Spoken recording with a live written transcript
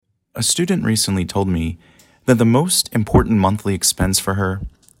A student recently told me that the most important monthly expense for her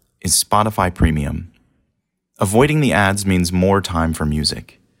is Spotify Premium. Avoiding the ads means more time for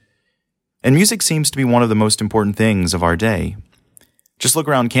music. And music seems to be one of the most important things of our day. Just look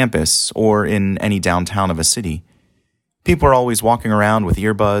around campus or in any downtown of a city. People are always walking around with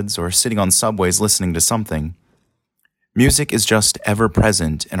earbuds or sitting on subways listening to something. Music is just ever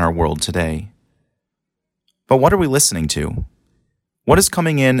present in our world today. But what are we listening to? What is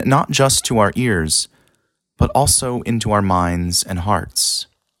coming in not just to our ears, but also into our minds and hearts?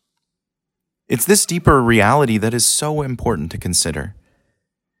 It's this deeper reality that is so important to consider.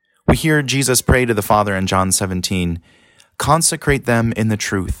 We hear Jesus pray to the Father in John 17, "Consecrate them in the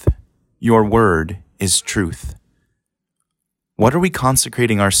truth. Your word is truth." What are we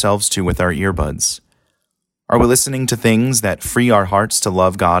consecrating ourselves to with our earbuds? Are we listening to things that free our hearts to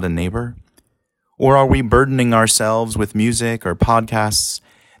love God and neighbor? Or are we burdening ourselves with music or podcasts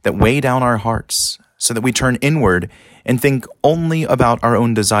that weigh down our hearts so that we turn inward and think only about our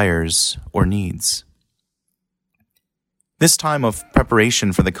own desires or needs? This time of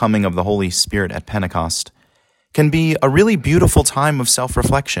preparation for the coming of the Holy Spirit at Pentecost can be a really beautiful time of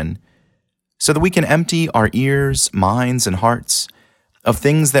self-reflection so that we can empty our ears, minds, and hearts of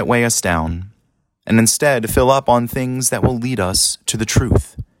things that weigh us down and instead fill up on things that will lead us to the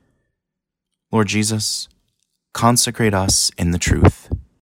truth. Lord Jesus, consecrate us in the truth.